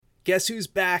Guess who's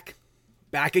back?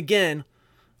 Back again.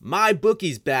 My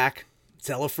bookie's back.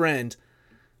 Tell a friend.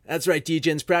 That's right,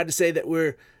 Degens. Proud to say that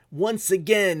we're once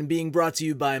again being brought to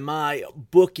you by my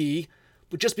bookie.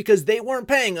 But just because they weren't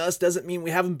paying us doesn't mean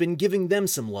we haven't been giving them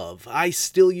some love. I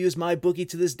still use my bookie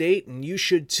to this date, and you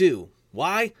should too.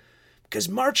 Why? Because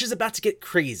March is about to get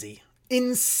crazy.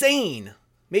 Insane.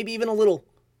 Maybe even a little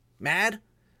mad.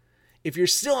 If you're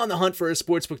still on the hunt for a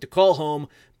sportsbook to call home,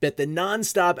 bet the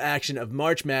non-stop action of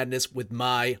March Madness with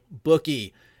my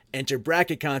bookie. Enter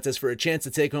bracket contests for a chance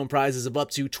to take home prizes of up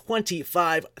to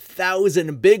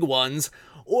 25,000 big ones,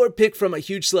 or pick from a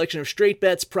huge selection of straight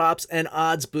bets, props, and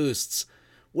odds boosts.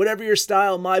 Whatever your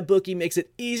style, my bookie makes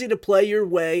it easy to play your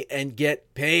way and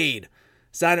get paid.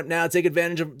 Sign up now, take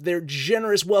advantage of their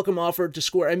generous welcome offer to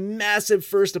score a massive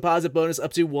first deposit bonus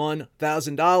up to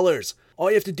 $1,000. All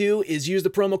you have to do is use the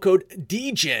promo code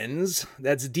DEGENS,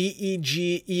 that's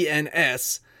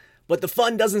DEGENS, but the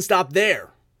fun doesn't stop there.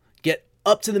 Get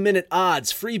up-to-the-minute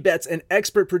odds, free bets, and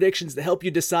expert predictions to help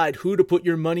you decide who to put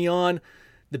your money on.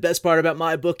 The best part about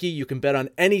MyBookie, you can bet on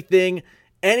anything,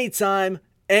 anytime,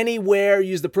 anywhere.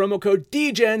 Use the promo code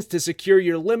DEGENS to secure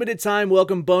your limited-time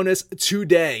welcome bonus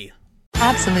today.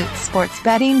 Absolute sports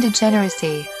betting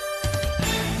degeneracy.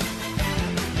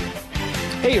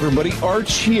 Hey everybody,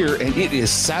 Arch here, and it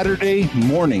is Saturday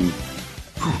morning.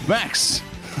 Whew, Max,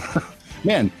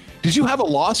 man, did you have a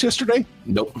loss yesterday?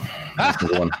 Nope. Not a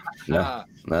single one. No,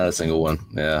 not a single one.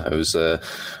 Yeah, it was a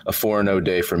 4-0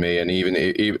 day for me, and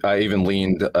I even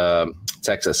leaned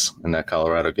Texas in that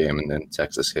Colorado game, and then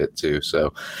Texas hit too.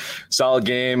 So solid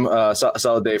game,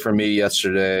 solid day for me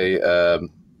yesterday.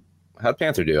 How'd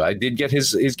Panther do? I did get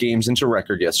his games into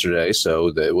record yesterday, so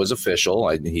it was official.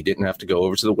 He didn't have to go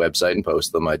over to the website and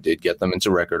post them. I did get them into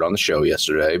record on the show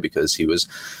yesterday because he was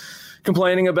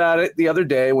complaining about it the other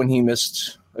day when he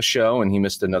missed a show, and he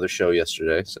missed another show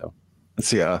yesterday. So let's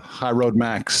see. High Road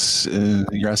Max,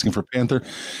 you're asking for Panther.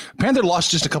 Panther lost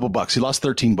just a couple bucks. He lost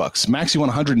 $13. Max, you won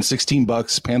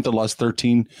 $116. Panther lost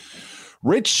 13.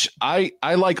 Rich, I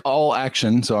like all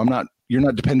action, so you're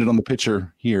not dependent on the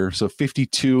pitcher here. So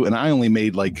 52, and I only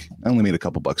made a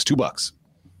couple bucks, $2.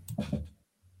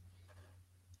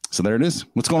 So there it is.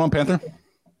 What's going on, Panther?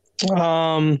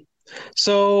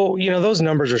 So, those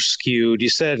numbers are skewed. You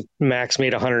said Max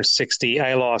made 160.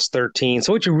 I lost 13.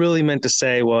 So what you really meant to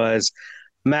say was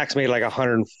Max made like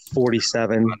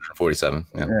 147. 147.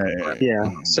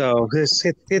 Yeah. So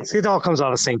it all comes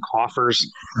out of the same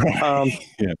coffers. Yeah.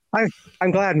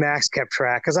 I'm glad Max kept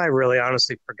track because I really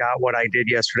honestly forgot what I did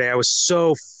yesterday. I was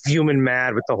so fuming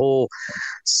mad with the whole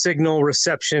signal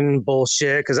reception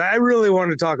bullshit because I really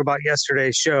wanted to talk about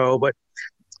yesterday's show. But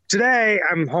today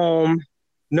I'm home,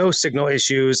 no signal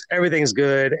issues, everything's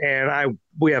good, and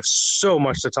we have so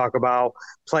much to talk about,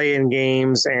 play-in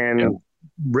games, and yeah.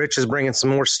 Rich is bringing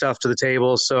some more stuff to the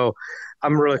table, so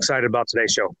I'm really excited about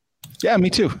today's show. Yeah, me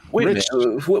too. Wait Rich, a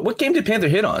minute. What game did Panther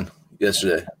hit on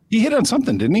yesterday? he hit on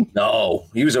something, didn't he? No,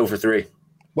 he was 0 for 3.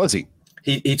 Was he?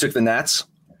 He took the Nats.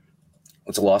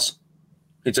 That's a loss.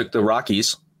 He took the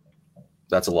Rockies.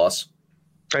 That's a loss.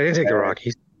 I didn't take the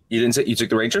Rockies. You didn't say you took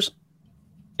the Rangers?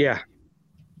 Yeah.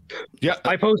 Yeah.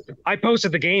 I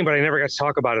posted the game, but I never got to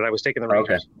talk about it. I was taking the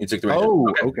Rangers. Okay. You took the Rangers.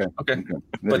 Oh, Okay. okay.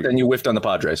 But then you whiffed on the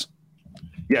Padres. Fuck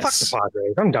Yes. the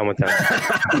Padres. I'm done with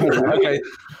that. Okay.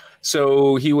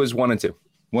 So he was 1 and 2.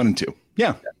 1 and 2.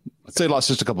 Yeah. Let's say lost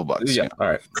just a couple bucks. Yeah.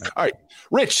 All right.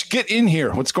 Rich, get in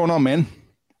here. What's going on, man?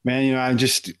 Man, I'm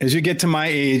just, as you get to my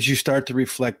age, you start to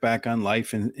reflect back on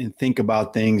life and think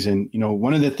about things. And,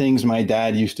 one of the things my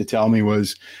dad used to tell me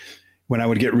was when I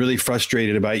would get really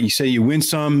frustrated about it, you say you win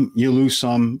some, you lose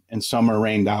some, and some are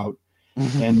rained out.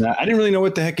 Mm-hmm. And I didn't really know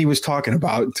what the heck he was talking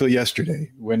about until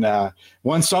yesterday when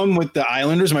won some with the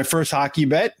Islanders, my first hocky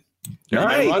bet.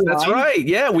 Right, that's right.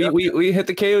 Yeah, we hit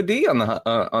the KOD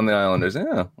on the Islanders.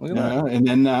 Yeah, look at that. And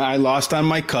then I lost on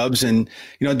my Cubs, and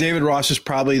David Ross is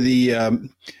probably the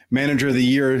manager of the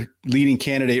year leading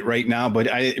candidate right now,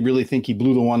 but I really think he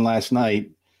blew the one last night.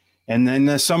 And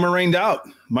then summer rained out.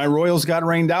 My Royals got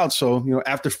rained out. So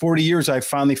after 40 years, I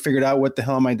finally figured out what the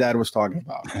hell my dad was talking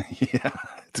about. Yeah,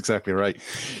 that's exactly right.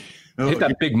 Hit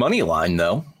that big money line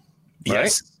though.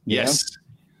 Right? Yes.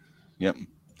 Yep.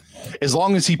 As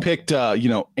long as he picked,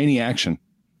 any action,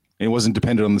 it wasn't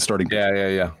dependent on the starting.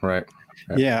 Yeah. Right.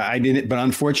 Yeah, I did it, but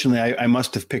unfortunately, I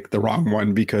must have picked the wrong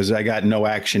one because I got no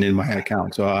action in my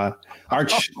account. So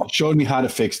Art showed me how to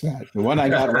fix that. The one I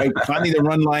got right, finally the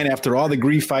run line after all the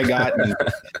grief I got,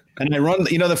 and I run.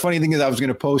 You know, the funny thing is, I was going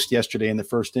to post yesterday in the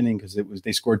first inning because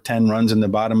they scored 10 runs in the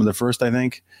bottom of the first, I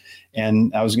think,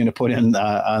 and I was going to put in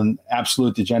on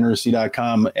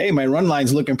absolutedegeneracy.com. Hey, my run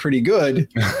line's looking pretty good,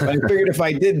 but I figured if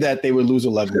I did that, they would lose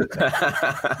 11.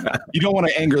 You don't want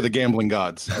to anger the gambling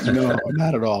gods. No,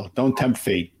 not at all. Don't tempt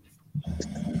fate.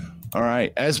 All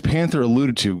right. As Panther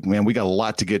alluded to, man, we got a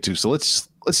lot to get to. So let's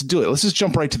do it. Let's just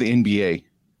jump right to the NBA.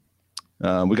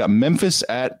 We got Memphis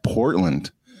at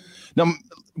Portland. Now,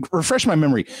 refresh my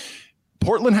memory.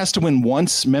 Portland has to win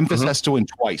once. Memphis has to win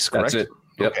twice, correct? That's it.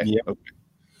 Yep. Okay. Yep.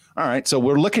 All right. So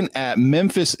we're looking at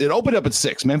Memphis. It opened up at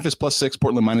 6. Memphis +6,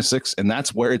 Portland -6. And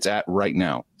that's where it's at right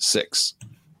now. 6.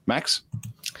 Max?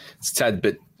 It's a tad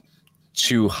bit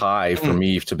too high for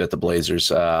me to bet the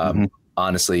Blazers.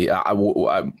 Honestly,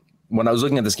 when I was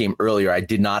looking at this game earlier, I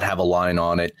did not have a line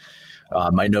on it.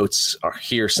 My notes are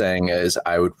here saying is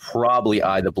I would probably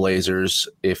eye the Blazers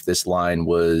if this line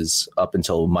was up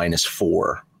until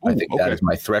 -4. I think that is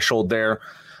my threshold there.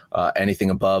 Anything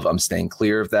above, I'm staying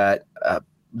clear of that.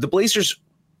 The Blazers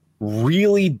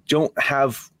really don't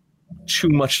have too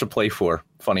much to play for,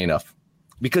 funny enough,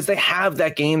 because they have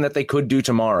that game that they could do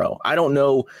tomorrow. I don't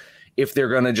know if they're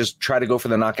going to just try to go for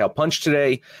the knockout punch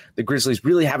today. The Grizzlies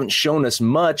really haven't shown us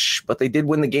much, but they did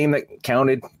win the game that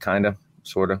counted, kind of,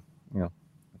 sort of. You know,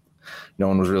 no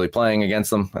one was really playing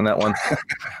against them in that one.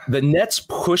 The Nets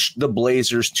pushed the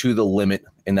Blazers to the limit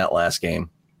in that last game.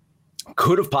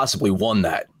 Could have possibly won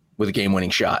that with a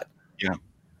game-winning shot. Yeah.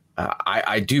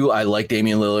 I like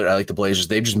Damian Lillard. I like the Blazers.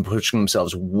 They've just been pushing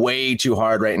themselves way too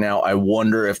hard right now. I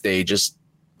wonder if they just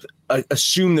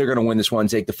assume they're going to win this one,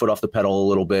 take the foot off the pedal a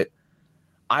little bit.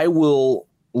 I will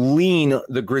lean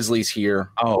the Grizzlies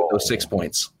here. Those 6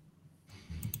 points.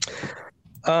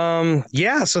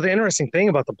 Yeah. So the interesting thing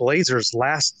about the Blazers'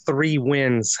 last 3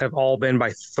 wins have all been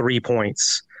by 3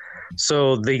 points.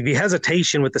 So the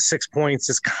hesitation with the 6 points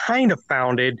is kind of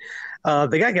founded.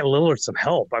 They got to get Lillard some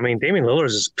help. I mean, Damian Lillard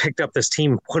has picked up this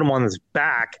team, put him on his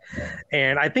back,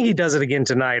 and I think he does it again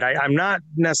tonight. I'm not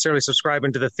necessarily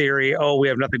subscribing to the theory, we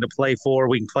have nothing to play for,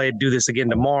 we can do this again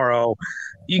tomorrow.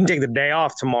 You can take the day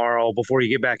off tomorrow before you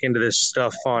get back into this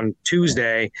stuff on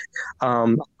Tuesday.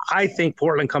 I think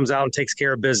Portland comes out and takes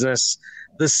care of business.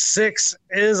 The 6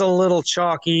 is a little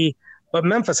chalky, but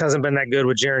Memphis hasn't been that good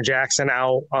with Jaren Jackson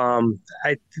out.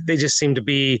 They just seem to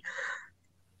be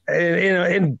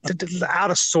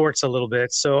out of sorts a little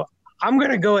bit. So I'm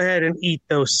going to go ahead and eat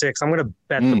those 6. I'm going to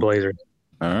bet the Blazers.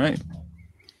 All right.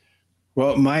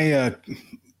 Well,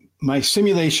 my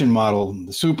simulation model,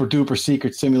 the super duper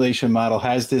secret simulation model,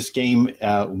 has this game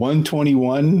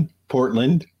 121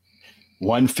 Portland,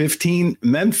 115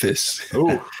 Memphis.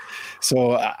 Oh.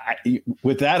 So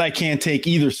with that, I can't take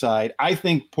either side. I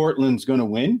think Portland's going to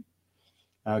win.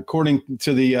 According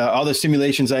to the all the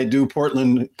simulations I do,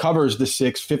 Portland covers the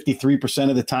 6 53%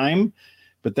 of the time,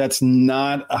 but that's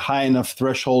not a high enough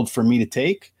threshold for me to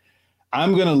take.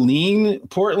 I'm going to lean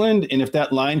Portland, and if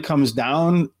that line comes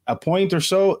down a point or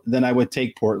so, then I would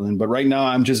take Portland. But right now,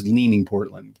 I'm just leaning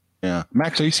Portland. Yeah,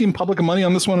 Max, are you seeing public money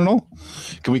on this one at all?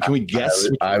 Can we guess?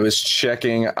 I was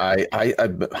checking. I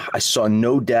saw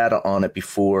no data on it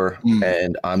before,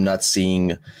 and I'm not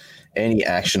seeing any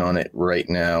action on it right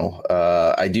now.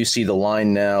 I do see the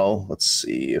line now. Let's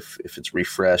see if it's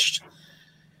refreshed.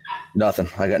 Nothing.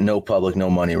 I got no public, no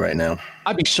money right now.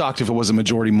 I'd be shocked if it was a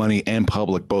majority money and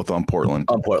public both on Portland.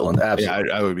 On Portland, absolutely.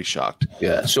 Yeah, I would be shocked.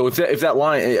 Yeah. So if that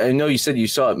line, I know you said you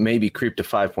saw it maybe creep to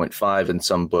 5.5 in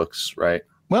some books, right?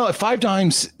 Well, at 5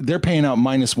 dimes, they're paying out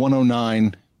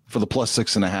 -109 for the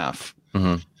 +6.5.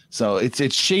 Mm-hmm. So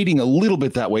it's shading a little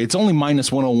bit that way. It's only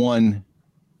 -101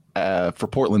 for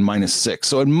Portland -6.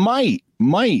 So it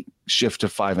might shift to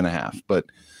 5.5, but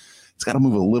it's got to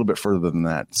move a little bit further than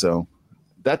that. So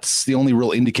that's the only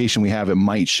real indication we have it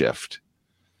might shift.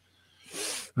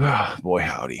 Boy,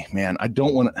 howdy, man. I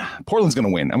don't want to. Portland's going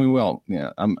to win. I mean, well,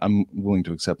 yeah, I'm willing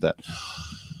to accept that.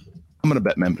 I'm going to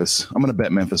bet Memphis. I'm going to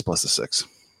bet Memphis +6.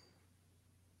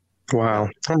 Wow.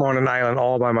 I'm on an island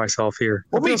all by myself here.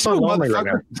 Well, me too,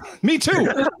 motherfucker. Me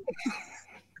too.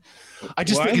 I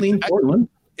just think Portland.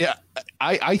 Yeah,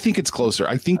 I think it's closer.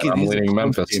 I think it is leaning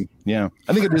Memphis. Game. Yeah,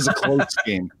 I think it is a close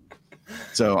game.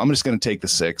 So I'm just going to take the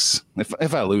 6.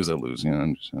 If I lose, I lose. You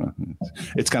know,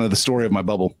 it's kind of the story of my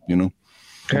bubble. You know.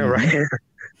 Yeah, right.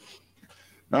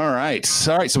 All right.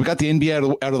 So we got the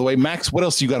NBA out of the way. Max, what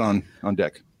else you got on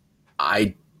deck?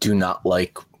 I do not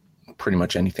like pretty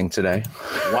much anything today.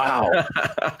 Wow.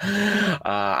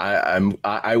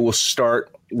 I will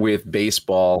start with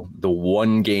baseball. The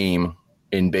one game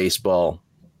in baseball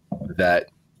that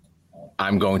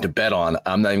I'm going to bet on,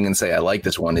 I'm not even going to say I like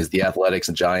this one, is the Athletics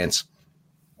and Giants.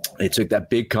 They took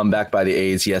that big comeback by the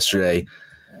A's yesterday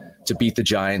to beat the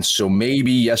Giants. So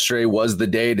maybe yesterday was the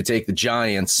day to take the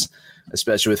Giants,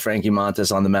 especially with Frankie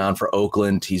Montas on the mound for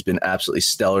Oakland. He's been absolutely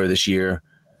stellar this year.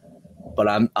 But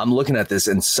I'm looking at this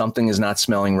and something is not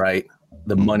smelling right.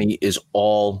 The money is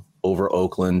all over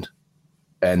Oakland,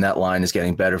 and that line is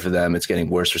getting better for them. It's getting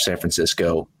worse for San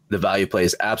Francisco. The value play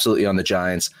is absolutely on the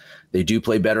Giants. They do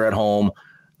play better at home.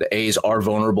 The A's are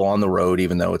vulnerable on the road,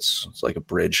 even though it's like a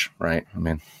bridge, right? I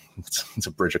mean, it's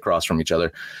a bridge across from each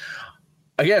other.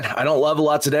 Again, I don't love a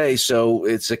lot today, so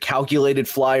it's a calculated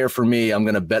flyer for me. I'm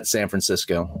going to bet San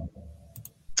Francisco.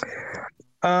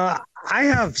 I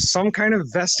have some kind of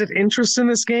vested interest in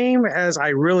this game, as I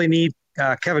really need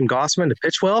Kevin Gossman to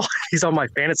pitch well. He's on my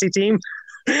fantasy team.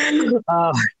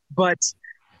 But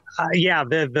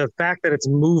the fact that it's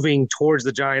moving towards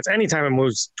the Giants, anytime it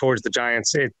moves towards the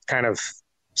Giants, it kind of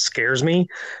scares me,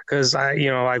 because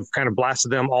I've kind of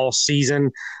blasted them all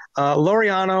season.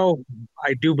 Laureano,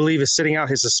 I do believe, is sitting out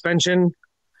his suspension,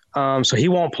 so he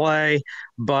won't play,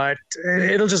 but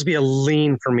it'll just be a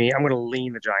lean for me. I'm going to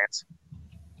lean the Giants.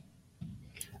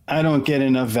 I don't get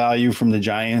enough value from the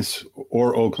Giants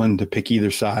or Oakland to pick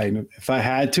either side. If I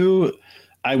had to,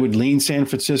 I would lean San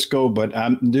Francisco, but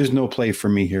there's no play for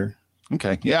me here.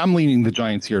 Okay. Yeah, I'm leaning the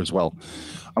Giants here as well.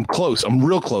 I'm close. I'm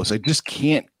real close. I just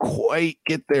can't quite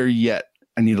get there yet.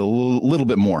 I need a little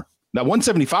bit more. That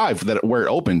 175 where it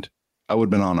opened, I would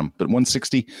have been on them, but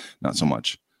 160, not so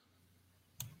much.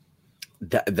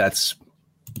 That's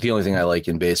the only thing I like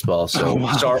in baseball. So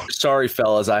sorry,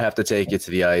 fellas, I have to take it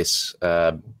to the ice.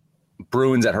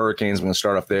 Bruins at Hurricanes. I'm going to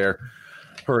start off there.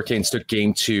 Hurricanes took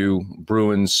game 2.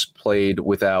 Bruins played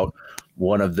without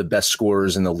one of the best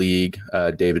scorers in the league,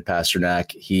 David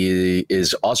Pastrnak. He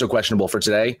is also questionable for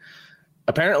today.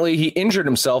 Apparently, he injured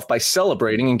himself by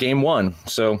celebrating in game 1.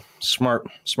 So smart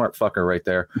fucker right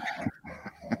there.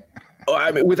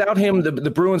 I mean, without him,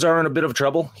 the Bruins are in a bit of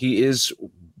trouble. He is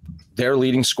their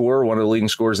leading scorer, one of the leading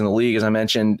scorers in the league, as I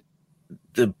mentioned.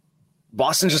 The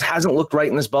Boston just hasn't looked right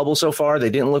in this bubble so far. They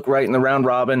didn't look right in the round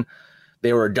robin.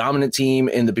 They were a dominant team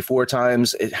in the before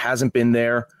times. It hasn't been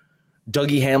there.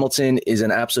 Dougie Hamilton is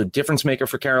an absolute difference maker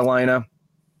for Carolina.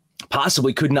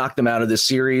 Possibly could knock them out of this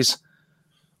series.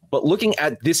 But looking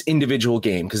at this individual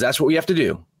game, because that's what we have to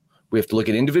do. We have to look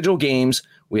at individual games.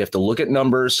 We have to look at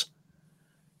numbers.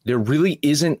 There really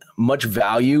isn't much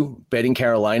value betting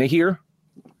Carolina here.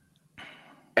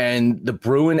 And the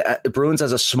Bruins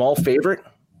as a small favorite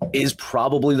is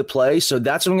probably the play. So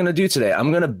that's what I'm going to do today.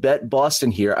 I'm going to bet Boston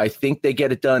here. I think they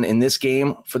get it done in this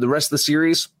game. For the rest of the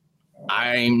series,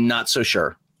 I'm not so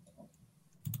sure.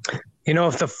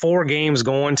 If the 4 games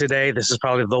going today, this is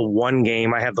probably the one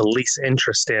game I have the least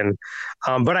interest in.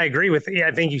 But I agree with you.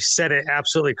 I think you said it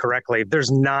absolutely correctly.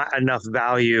 There's not enough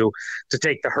value to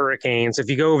take the Hurricanes. If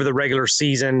you go over the regular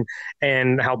season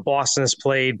and how Boston has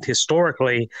played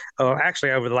historically,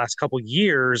 actually over the last couple of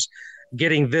years,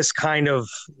 getting this kind of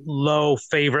low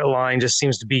favorite line just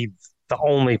seems to be the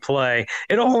only play.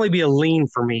 It'll only be a lean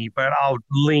for me, but I'll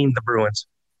lean the Bruins.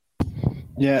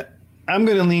 Yeah. I'm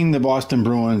going to lean the Boston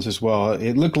Bruins as well.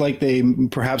 It looked like they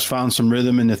perhaps found some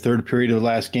rhythm in the third period of the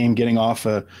last game, getting off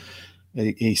a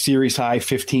series high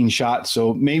 15 shots.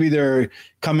 So maybe they're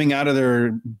coming out of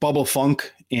their bubble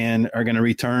funk and are going to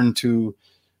return to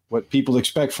what people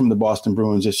expect from the Boston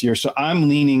Bruins this year. So I'm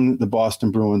leaning the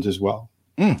Boston Bruins as well.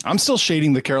 I'm still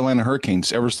shading the Carolina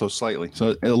Hurricanes ever so slightly.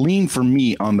 So a lean for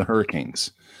me on the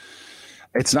Hurricanes.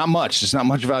 It's not much. It's not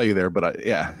much value there, but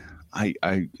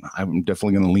I'm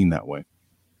definitely going to lean that way.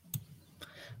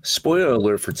 Spoiler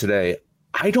alert for today.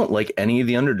 I don't like any of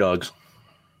the underdogs.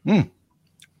 None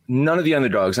of the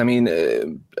underdogs. I mean,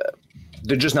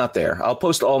 they're just not there. I'll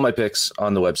post all my picks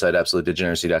on the website,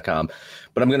 absolutedegeneracy.com.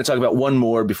 But I'm going to talk about one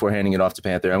more before handing it off to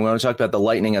Panther. I'm going to talk about the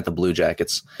Lightning at the Blue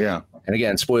Jackets. Yeah. And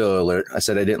again, spoiler alert. I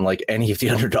said I didn't like any of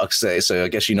the underdogs today, so I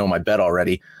guess you know my bet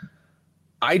already.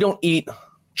 I don't eat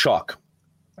chalk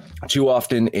too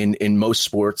often in most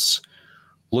sports.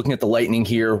 Looking at the Lightning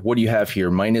here, what do you have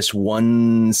here? Minus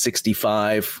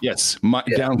 165. Yes,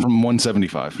 down from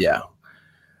 175. Yeah.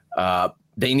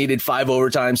 They needed 5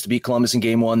 overtimes to beat Columbus in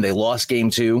game 1. They lost game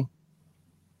 2.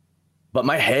 But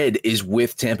my head is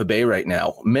with Tampa Bay right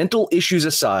now. Mental issues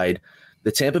aside,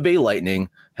 the Tampa Bay Lightning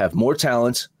have more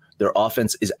talent. Their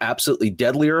offense is absolutely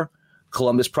deadlier.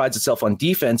 Columbus prides itself on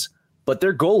defense, but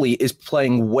their goalie is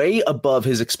playing way above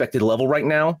his expected level right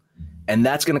now. and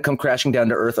that's going to come crashing down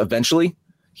to earth eventually.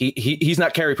 He's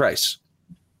not Carey Price.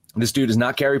 This dude is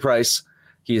not Carey Price.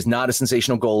 He is not a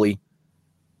sensational goalie.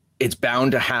 It's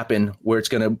bound to happen where it's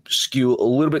going to skew a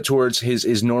little bit towards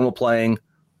his normal playing.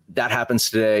 That happens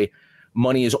today.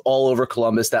 Money is all over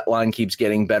Columbus. That line keeps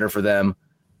getting better for them.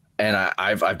 And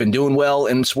I've been doing well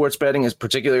in sports betting,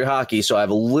 particularly hockey. So I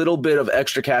have a little bit of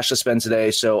extra cash to spend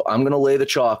today. So I'm going to lay the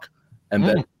chalk and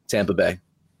bet Tampa Bay.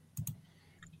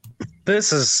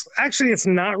 This is actually, it's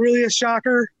not really a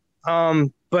shocker,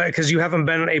 but because you haven't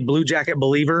been a Blue Jacket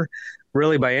believer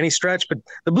really by any stretch. But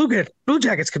the Blue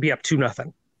Jackets could be up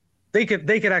 2-0. They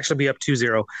could actually be up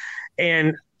 2-0.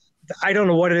 And I don't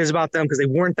know what it is about them because they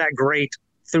weren't that great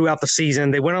throughout the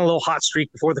season. They went on a little hot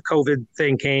streak before the COVID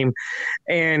thing came,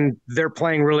 and they're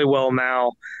playing really well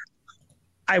now.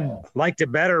 I liked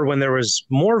it better when there was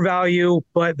more value,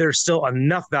 but there's still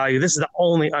enough value. This is the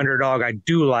only underdog I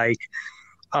do like.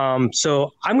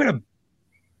 So I'm going to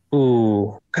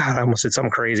I almost said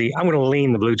something crazy. I'm going to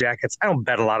lean the Blue Jackets. I don't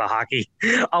bet a lot of hockey.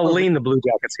 I'll lean the Blue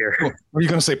Jackets here. Are you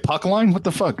going to say puck line? What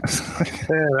the fuck?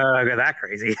 That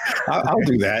crazy. I'll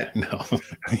do that. No.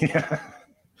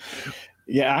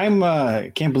 Yeah.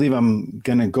 I can't believe I'm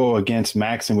going to go against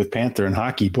Maxon with Panther and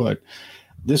hockey, but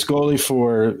this goalie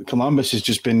for Columbus has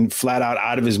just been flat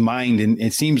out of his mind. And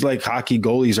it seems like hockey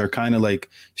goalies are kind of like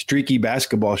streaky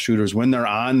basketball shooters. When they're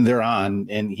on, they're on.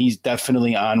 And he's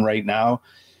definitely on right now.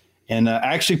 And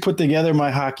I actually put together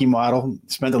my hockey model,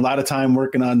 spent a lot of time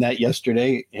working on that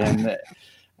yesterday. And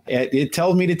it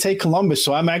tells me to take Columbus.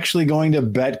 So I'm actually going to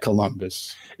bet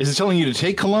Columbus. Is it telling you to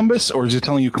take Columbus, or is it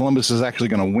telling you Columbus is actually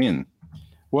going to win?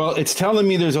 Well, it's telling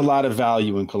me there's a lot of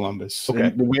value in Columbus, okay,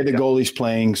 the way the goalie's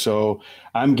playing. So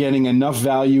I'm getting enough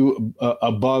value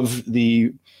above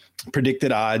the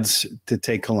predicted odds to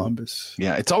take Columbus.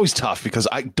 Yeah, it's always tough because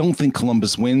I don't think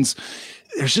Columbus wins.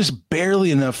 There's just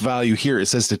barely enough value here. It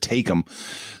says to take them.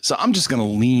 So I'm just going to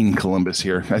lean Columbus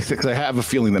here. I think I have a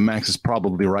feeling that Max is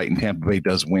probably right and Tampa Bay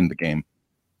does win the game.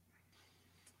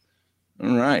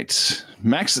 All right.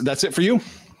 Max, that's it for you?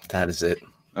 That is it.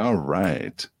 All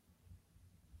right.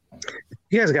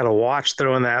 You guys got to watch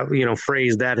throwing that,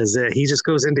 phrase, that is it. He just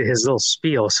goes into his little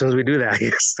spiel as soon as we do that.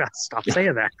 He stop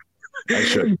saying that. I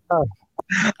should.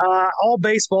 All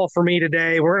baseball for me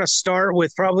today. We're going to start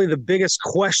with probably the biggest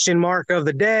question mark of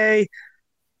the day,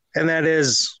 and that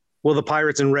is, will the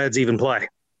Pirates and Reds even play?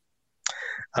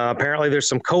 Apparently, there's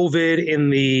some COVID in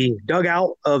the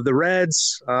dugout of the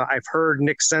Reds. I've heard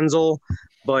Nick Senzel,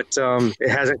 but it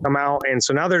hasn't come out. And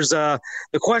so now there's the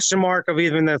question mark of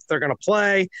even if they're going to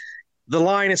play. The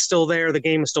line is still there. The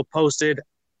game is still posted.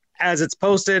 As it's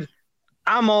posted,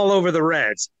 I'm all over the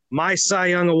Reds. My Cy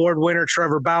Young Award winner,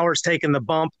 Trevor Bauer's taking the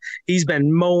bump. He's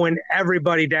been mowing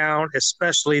everybody down,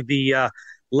 especially the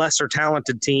lesser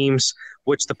talented teams,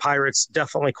 which the Pirates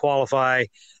definitely qualify.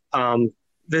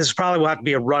 This probably will have to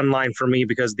be a run line for me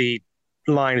because the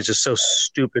line is just so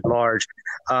stupid large.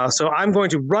 So I'm going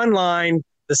to run line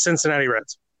the Cincinnati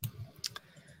Reds.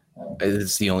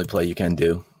 It's the only play you can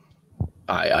do.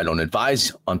 I don't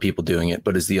advise on people doing it,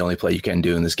 but it's the only play you can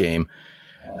do in this game.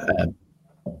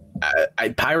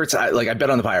 Pirates, I bet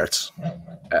on the Pirates.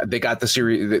 They got the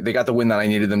series. They got the win that I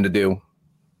needed them to do.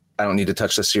 I don't need to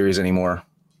touch the series anymore.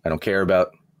 I don't care about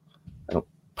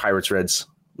Pirates, Reds.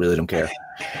 Really don't care.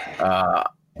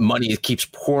 Money keeps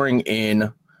pouring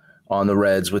in on the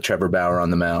Reds with Trevor Bauer on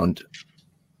the mound.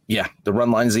 Yeah, the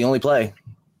run line is the only play,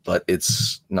 but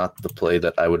it's not the play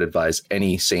that I would advise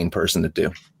any sane person to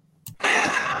do.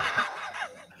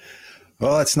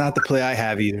 Well, it's not the play I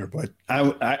have either, but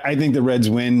I think the Reds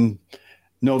win.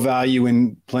 No value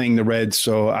in playing the Reds,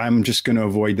 so I'm just going to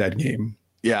avoid that game.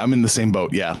 Yeah, I'm in the same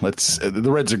boat. Yeah,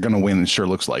 the Reds are going to win. It sure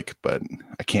looks like, but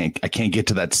I can't get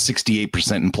to that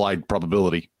 68% implied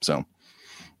probability. So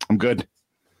I'm good.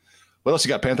 What else you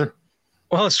got, Panther?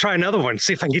 Well, let's try another one.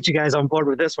 See if I can get you guys on board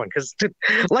with this one. Because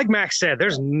like Max said,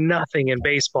 there's nothing in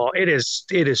baseball. It is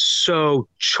so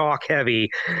chalk heavy,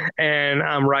 and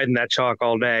I'm riding that chalk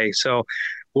all day. So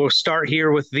we'll start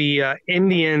here with the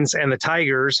Indians and the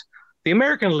Tigers. The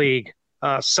American League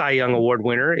Cy Young Award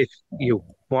winner, if you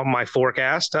want my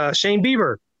forecast, Shane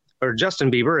Bieber, or Justin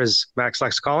Bieber, as Max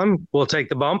likes to call him, will take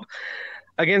the bump.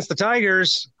 Against the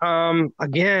Tigers,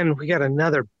 again, we got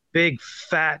another big,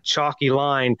 fat, chalky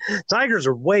line. Tigers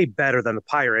are way better than the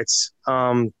Pirates.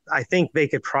 I think they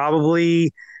could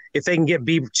probably, if they can get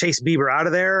Chase Bieber out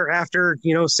of there after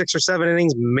 6 or 7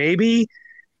 innings, maybe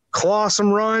claw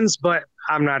some runs, but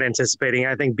I'm not anticipating.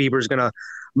 I think Bieber's going to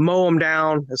mow them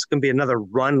down. It's going to be another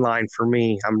run line for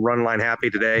me. I'm run line happy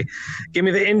today. Give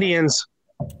me the Indians.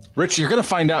 Rich, you're going to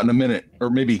find out in a minute, or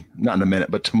maybe not in a minute,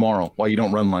 but tomorrow, why you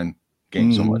don't run line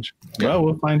game so much. Yeah. Well,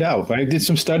 we'll find out. I did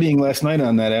some studying last night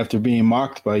on that after being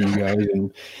mocked by you guys,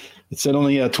 and it said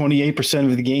only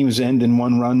 28% of the games end in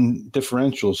 1-run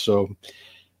differential. So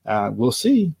we'll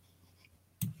see.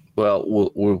 Well,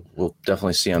 we'll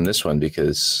definitely see on this one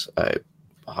because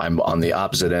I'm on the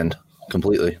opposite end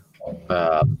completely.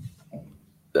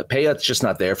 The payout's just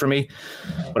not there for me,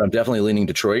 but I'm definitely leaning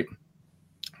Detroit.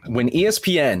 When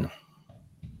ESPN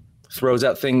throws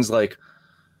out things like,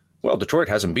 well, Detroit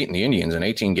hasn't beaten the Indians in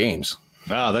 18 games.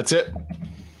 Ah, that's it.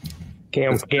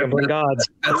 Gambling gods.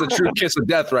 That's a true kiss of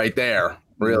death right there,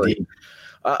 really.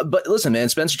 But listen, man,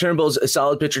 Spencer Turnbull's a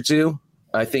solid pitcher too.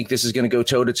 I think this is going to go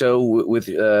toe-to-toe with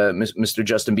Mr.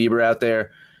 Justin Bieber out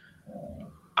there.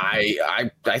 I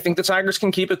think the Tigers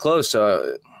can keep it close.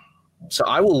 So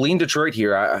I will lean Detroit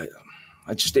here. I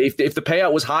just if the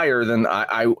payout was higher, then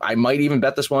I might even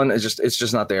bet this one. It's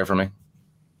just not there for me.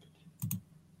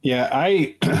 Yeah,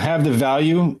 I have the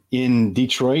value in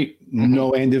Detroit.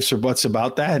 No and ifs or buts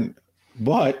about that.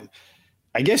 But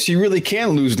I guess you really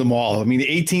can lose them all. I mean,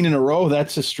 18 in a row,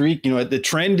 that's a streak. You know, the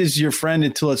trend is your friend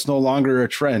until it's no longer a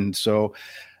trend. So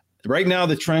right now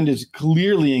the trend is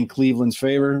clearly in Cleveland's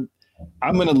favor.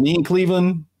 I'm going to lean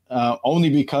Cleveland only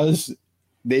because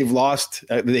they've lost.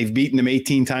 They've beaten them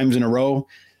 18 times in a row.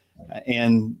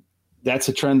 And that's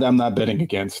a trend I'm not betting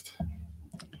against.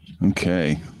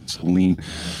 Okay. So lean.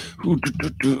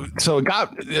 So it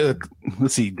got,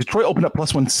 let's see, Detroit opened up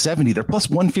plus 170. They're plus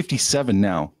 157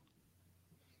 now.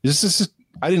 Is this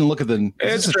I didn't look at the.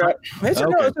 It's a trap.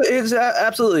 It's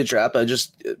absolutely a trap. I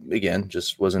just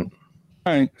wasn't.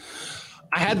 All right.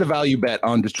 I had the value bet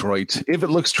on Detroit. If it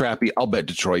looks trappy, I'll bet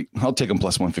Detroit. I'll take them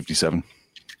plus 157.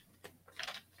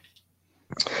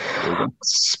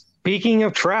 Speaking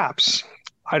of traps,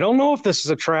 I don't know if this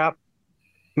is a trap.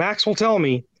 Max will tell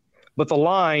me, but the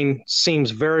line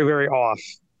seems very, very off.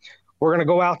 We're going to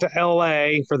go out to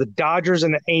L.A. for the Dodgers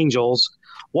and the Angels.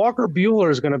 Walker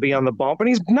Buehler is going to be on the bump, and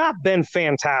he's not been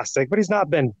fantastic, but he's not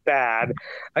been bad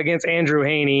against Andrew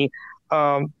Heaney.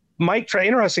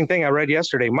 Interesting thing I read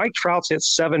yesterday, Mike Trout's hit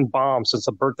 7 bombs since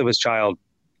the birth of his child.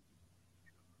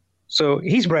 So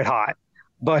he's red hot.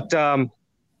 But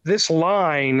this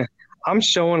line, I'm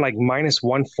showing like minus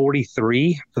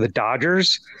 143 for the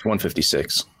Dodgers.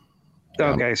 156.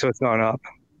 Okay, so it's gone up.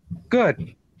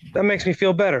 Good. That makes me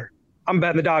feel better. I'm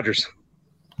betting the Dodgers.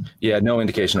 Yeah, no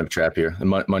indication of a trap here. The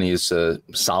money is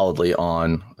solidly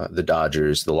on the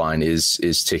Dodgers. The line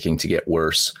is ticking to get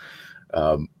worse.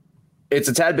 It's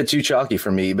a tad bit too chalky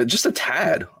for me, but just a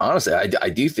tad. Honestly, I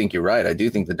do think you're right. I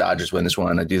do think the Dodgers win this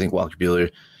one. I do think Walker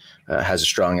Buehler has a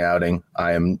strong outing.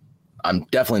 I'm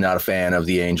definitely not a fan of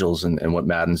the Angels and what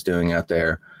Madden's doing out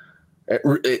there.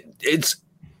 It's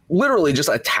literally just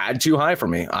a tad too high for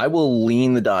me. I will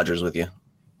lean the Dodgers with you.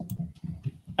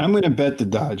 I'm going to bet the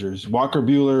Dodgers. Walker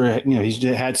Buehler, he's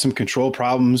had some control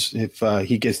problems. If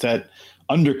he gets that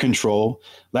under control,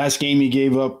 last game he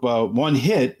gave up 1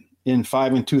 hit in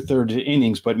 5 2/3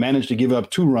 innings, but managed to give up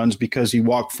 2 runs because he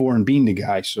walked 4 and beaned the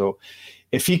guy. So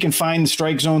if he can find the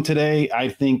strike zone today, I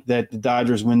think that the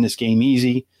Dodgers win this game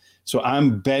easy. So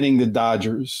I'm betting the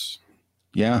Dodgers.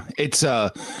 Yeah, it's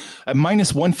a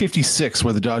minus 156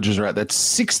 where the Dodgers are at. That's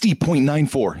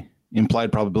 60.94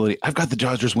 implied probability. I've got the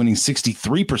Dodgers winning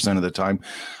 63% of the time.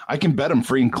 I can bet them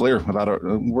free and clear without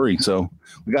a worry. So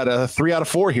we got a 3 out of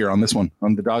 4 here on this one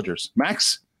on the Dodgers.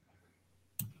 Max?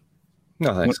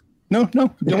 No, thanks. No. Don't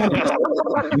want You're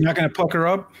not going to pucker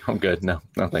up? I'm good. No,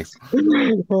 thanks.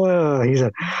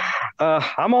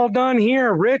 I'm all done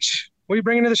here. Rich, what are you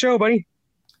bringing to the show, buddy?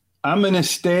 I'm going to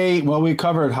stay. Well, we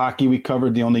covered hockey. We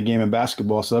covered the only game in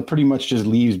basketball. So that pretty much just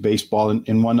leaves baseball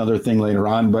and one other thing later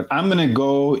on. But I'm going to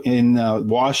go in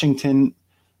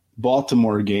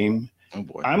Washington-Baltimore game. Oh,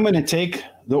 boy. I'm going to take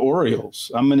the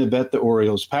Orioles. I'm going to bet the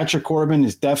Orioles. Patrick Corbin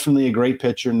is definitely a great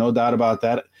pitcher. No doubt about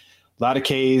that. A lot of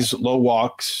Ks, low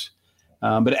walks.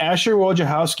 But Asher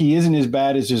Wojciechowski isn't as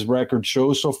bad as his record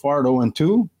shows so far at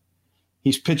 0-2.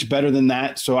 He's pitched better than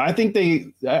that. So I think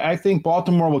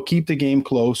Baltimore will keep the game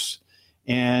close.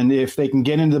 And if they can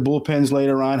get into the bullpens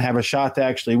later on, have a shot to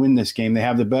actually win this game. They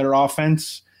have the better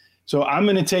offense. So I'm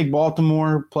going to take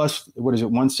Baltimore plus,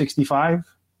 165?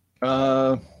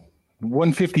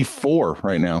 154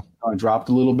 right now. I dropped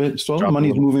a little bit. So the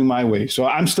money's moving my way. So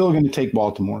I'm still going to take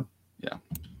Baltimore. Yeah.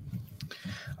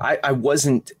 I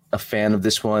wasn't a fan of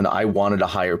this one. I wanted a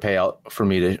higher payout for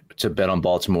me to bet on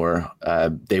Baltimore.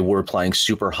 They were playing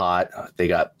super hot. They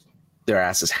got their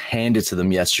asses handed to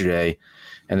them yesterday.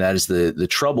 And that is the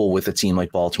trouble with a team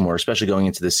like Baltimore, especially going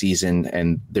into the season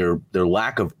and their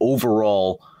lack of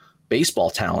overall baseball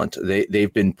talent.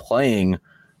 They've been playing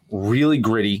really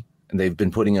gritty and they've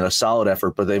been putting in a solid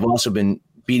effort, but they've also been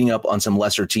beating up on some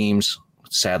lesser teams,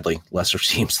 sadly, lesser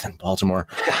teams than Baltimore.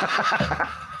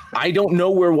 I don't know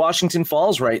where Washington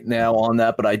falls right now on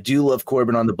that, but I do love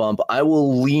Corbin on the bump. I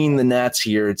will lean the Nats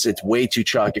here. It's way too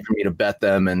chalky for me to bet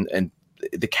them, and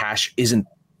the cash isn't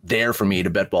there for me to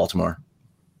bet Baltimore.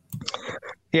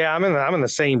 Yeah, I'm in the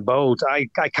same boat. I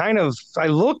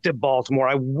looked at Baltimore.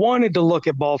 I wanted to look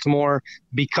at Baltimore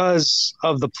because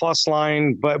of the plus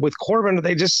line, but with Corbin,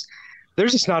 there's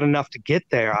just not enough to get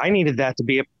there. I needed that to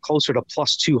be closer to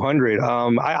plus 200.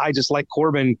 I just like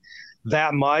Corbin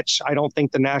that much. I don't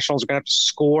think the Nationals are going to have to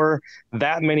score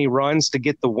that many runs to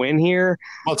get the win here.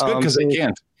 Well, it's good because they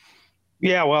can't.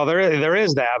 Yeah, well, there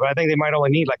is that, but I think they might only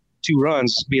need like 2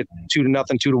 runs, be a 2-0,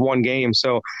 2-1 game.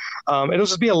 So it'll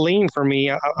just be a lean for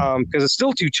me because it's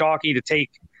still too chalky to take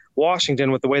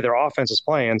Washington with the way their offense is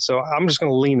playing. So I'm just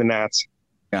going to lean the Nats.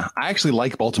 Yeah, I actually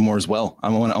like Baltimore as well. I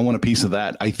want a piece of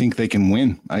that. I think they can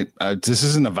win. This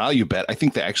isn't a value bet. I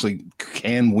think they actually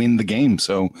can win the game.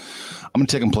 So I'm going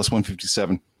to take them plus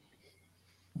 157.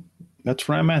 That's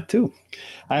where I'm at too.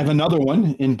 I have another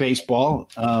one in baseball.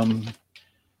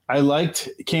 I liked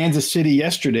Kansas City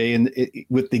yesterday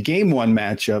with the game 1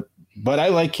 matchup, but I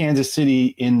like Kansas City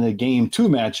in the game 2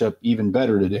 matchup even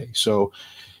better today. So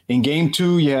in game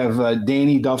 2, you have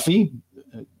Danny Duffy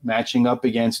matching up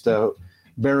against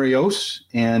Barrios,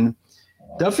 and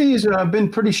Duffy has been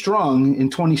pretty strong in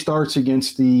 20 starts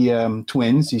against the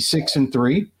Twins. He's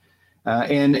 6-3,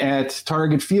 and at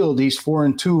Target Field, he's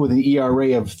 4-2 with an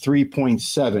ERA of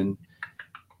 3.7.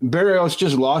 Barrios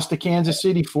just lost to Kansas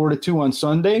City 4-2 on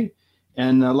Sunday,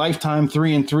 and lifetime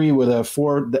 3-3 with a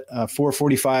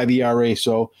 4.45 ERA.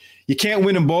 So you can't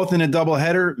win them both in a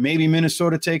doubleheader. Maybe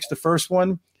Minnesota takes the first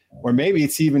one, or maybe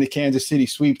it's even a Kansas City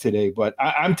sweep today. But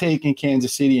I'm taking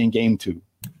Kansas City in game 2.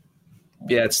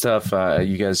 Yeah, it's tough.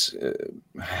 You guys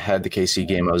had the KC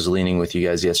game. I was leaning with you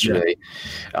guys yesterday.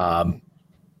 Yeah.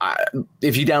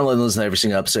 If you download and listen to every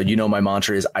single episode, you know my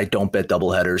mantra is I don't bet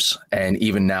doubleheaders. And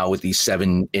even now with these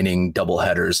 7-inning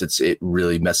doubleheaders, it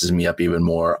really messes me up even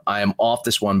more. I am off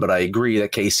this one, but I agree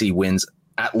that KC wins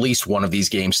at least one of these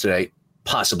games today,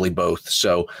 possibly both.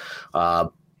 So I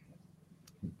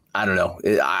don't know.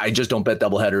 I just don't bet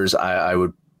doubleheaders. I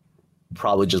would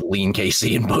probably just lean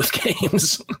KC in both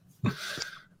games.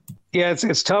 Yeah,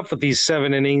 it's tough with these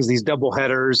 7 innings, these double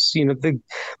headers. You know,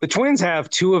 the Twins have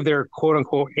 2 of their quote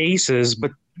unquote aces,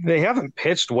 but they haven't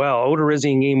pitched well.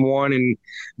 Odorizzi in game 1 and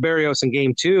Barrios in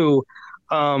game 2.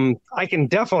 I can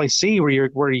definitely see where you're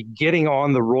getting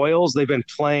on the Royals. They've been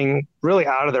playing really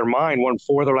out of their mind. Won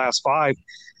 4 of their last 5.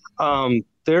 I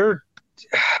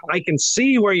can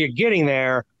see where you're getting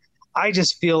there. I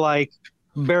just feel like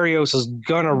Barrios is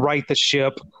gonna right the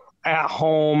ship at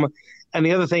home. And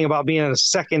the other thing about being in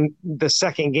the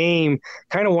second game,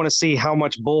 kind of want to see how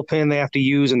much bullpen they have to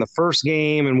use in the first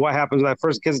game and what happens with that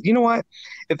first. Because you know what,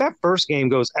 if that first game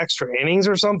goes extra innings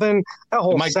or something, that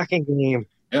whole second game,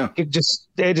 it just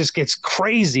gets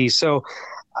crazy. So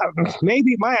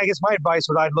maybe my advice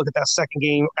would I'd look at that second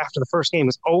game after the first game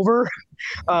is over.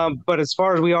 But as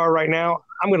far as we are right now,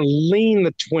 I'm going to lean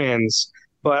the Twins,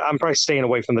 but I'm probably staying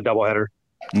away from the doubleheader.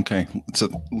 Okay, so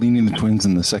leaning the Twins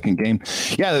in the second game.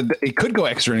 Yeah, it could go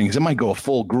extra innings. It might go a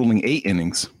full grueling 8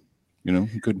 innings. You know,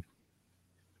 it could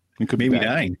maybe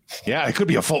 9. Yeah, it could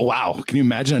be a full. Wow, can you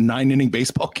imagine a 9-inning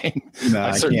baseball game? No,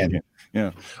 I can't.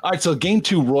 Yeah. All right, so game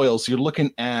 2 Royals. You're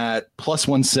looking at plus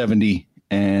 170,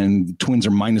 and Twins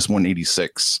are minus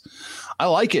 186. I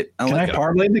like it. Can I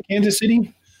parlay the Kansas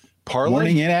City? Parlay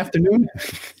morning and afternoon.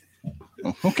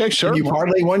 Okay, sure. Can you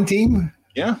parlay one team?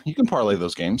 Yeah, you can parlay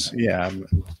those games. Yeah, I'm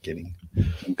kidding.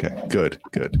 Okay, good.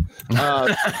 I'm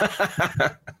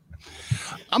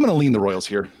going to lean the Royals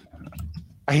here.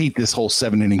 I hate this whole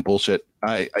 7-inning bullshit.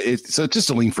 It's just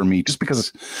a lean for me, just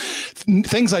because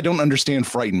things I don't understand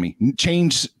frighten me.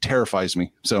 Change terrifies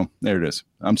me. So there it is.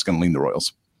 I'm just going to lean the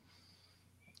Royals.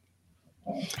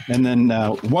 And then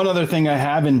one other thing I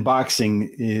have in boxing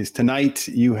is tonight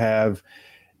you have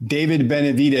David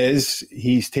Benavidez.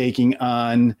 He's taking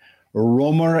on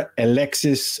Romer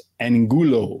Alexis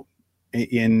Angulo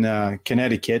in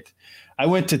Connecticut. I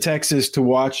went to Texas to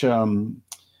watch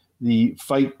the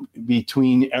fight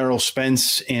between Errol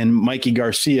Spence and Mikey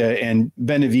Garcia, and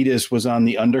Benavidez was on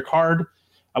the undercard.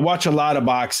 I watch a lot of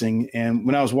boxing, and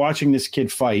when I was watching this kid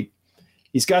fight,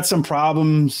 he's got some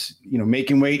problems,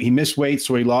 making weight. He missed weight,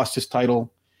 so he lost his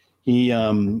title. He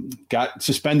got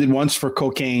suspended once for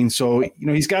cocaine. So,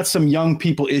 he's got some young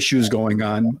people issues going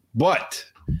on, but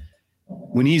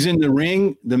when he's in the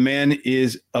ring, the man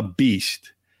is a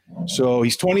beast. So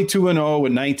he's 22-0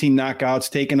 with 19 knockouts,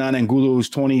 taking on Angulo, who's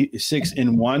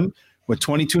 26-1 with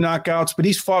 22 knockouts, but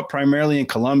he's fought primarily in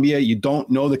Colombia. You don't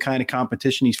know the kind of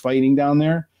competition he's fighting down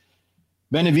there.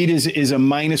 Benavidez is a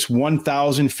minus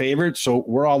 1,000 favorite, so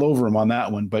we're all over him on that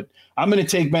one. But I'm going to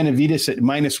take Benavidez at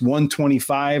minus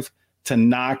 125 to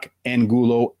knock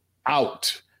Angulo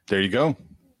out. There you go.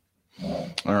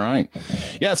 All right.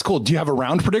 Yeah, it's cool. Do you have a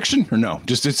round prediction or no?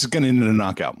 Just it's going to end in a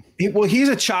knockout. Well, he's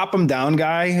a chop him down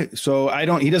guy, so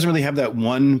he doesn't really have that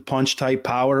one punch type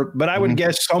power, but I would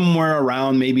guess somewhere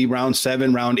around maybe round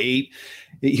 7, round 8.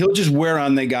 He'll just wear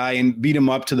on the guy and beat him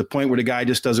up to the point where the guy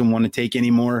just doesn't want to take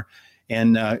anymore.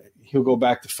 And he'll go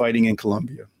back to fighting in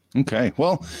Colombia. Okay.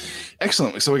 Well,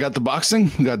 excellent. So we got the boxing,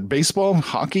 we got baseball,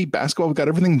 hockey, basketball. We got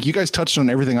everything. You guys touched on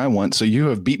everything I want. So you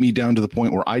have beat me down to the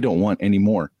point where I don't want any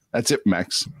more. That's it,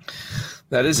 Max.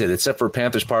 That is it, except for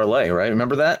Panthers parlay, right?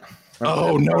 Remember that?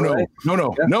 No. Panther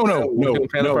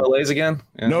parlays again?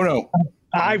 Yeah. No.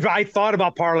 I thought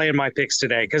about parlaying my picks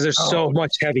today because there's so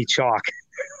much heavy chalk.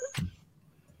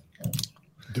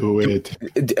 Do it.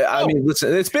 I mean,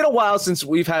 listen, it's been a while since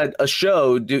we've had a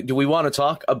show. Do we want to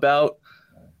talk about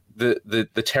the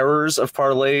terrors of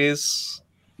parlays?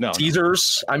 No.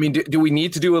 Teasers? I mean, do we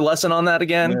need to do a lesson on that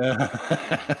again?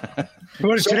 Yeah.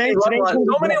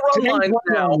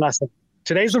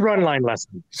 Today's the run line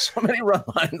lesson. So many run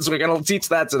lines. We're going to teach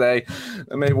that today.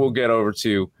 And maybe we'll get over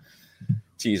to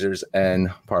teasers and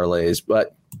parlays.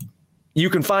 But you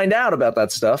can find out about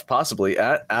that stuff possibly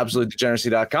at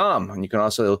absolutedegeneracy.com. And you can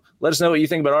also let us know what you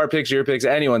think about our picks, your picks,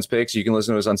 anyone's picks. You can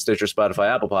listen to us on Stitcher, Spotify,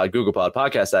 Apple Pod, Google Pod,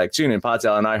 Podcast Addict, TuneIn,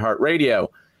 Podtail, and iHeartRadio.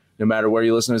 No matter where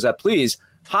you listen to us at, please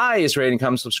highest rating,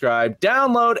 come subscribe,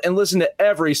 download, and listen to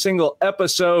every single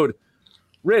episode.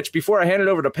 Rich, before I hand it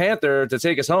over to Panther to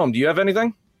take us home, do you have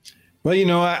anything? Well,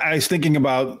 I was thinking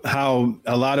about how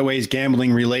a lot of ways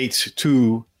gambling relates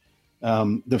to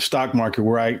the stock market,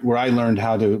 where I learned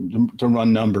how to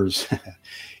run numbers.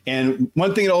 And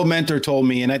one thing an old mentor told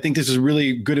me, and I think this is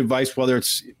really good advice, whether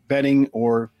it's betting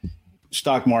or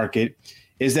stock market,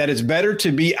 is that it's better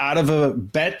to be out of a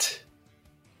bet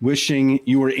wishing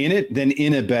you were in it than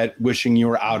in a bet wishing you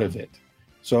were out of it.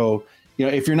 So,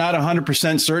 if you're not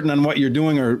 100% certain on what you're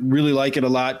doing or really like it a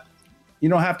lot, you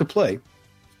don't have to play.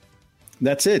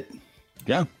 That's it.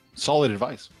 Yeah. Solid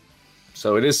advice.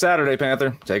 So it is Saturday,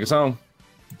 Panther. Take us home.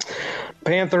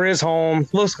 Panther is home.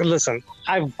 Listen,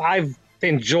 I've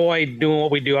enjoyed doing what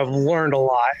we do. I've learned a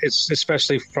lot,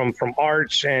 especially from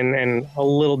Arch and a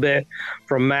little bit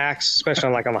from Max,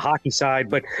 especially on the hockey side.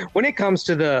 But when it comes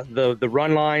to the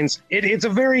run lines, it's a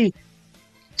very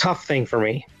tough thing for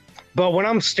me. But when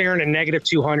I'm staring at negative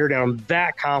 200 and I'm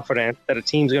that confident that a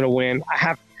team's going to win,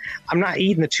 I'm not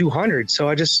eating the 200. So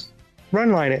I just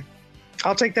run line it.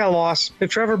 I'll take that loss.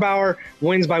 If Trevor Bauer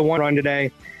wins by 1 run today,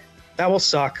 that will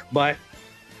suck, but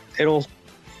it'll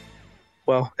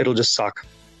just suck.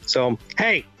 So,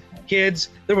 hey, kids,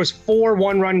 there was 4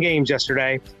 one-run games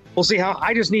yesterday. We'll see how.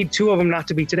 I just need 2 of them not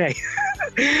to be today.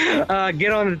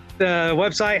 Get on the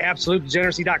website,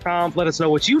 absolutedegeneracy.com. Let us know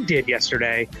what you did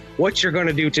yesterday, what you're going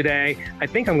to do today. I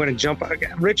think I'm going to jump.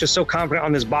 Rich is so confident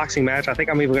on this boxing match. I think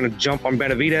I'm even going to jump on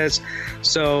Benavidez.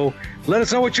 So let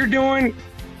us know what you're doing.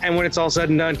 And when it's all said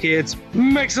and done, kids,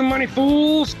 make some money,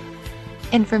 fools.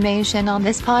 Information on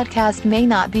this podcast may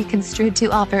not be construed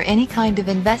to offer any kind of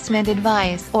investment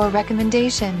advice or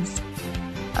recommendations.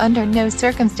 Under no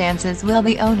circumstances will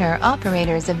the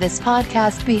owner-operators of this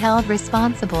podcast be held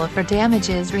responsible for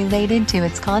damages related to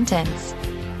its contents.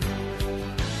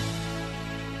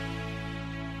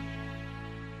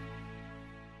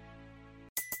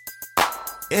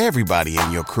 Everybody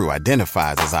in your crew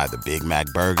identifies as either Big Mac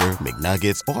Burger,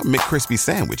 McNuggets, or McCrispy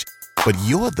Sandwich. But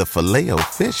you're the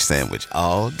Filet-O-Fish Sandwich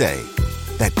all day.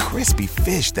 That crispy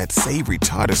fish, that savory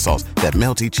tartar sauce, that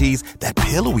melty cheese, that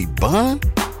pillowy bun.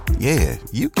 Yeah,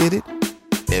 you get it.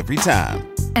 Every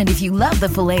time. And if you love the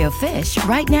Filet-O-Fish,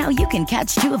 right now you can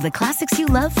catch 2 of the classics you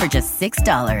love for just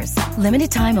 $6.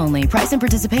 Limited time only. Price and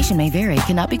participation may vary.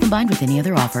 Cannot be combined with any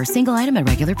other offer. Single item at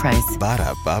regular price.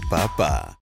 Ba-da-ba-ba-ba.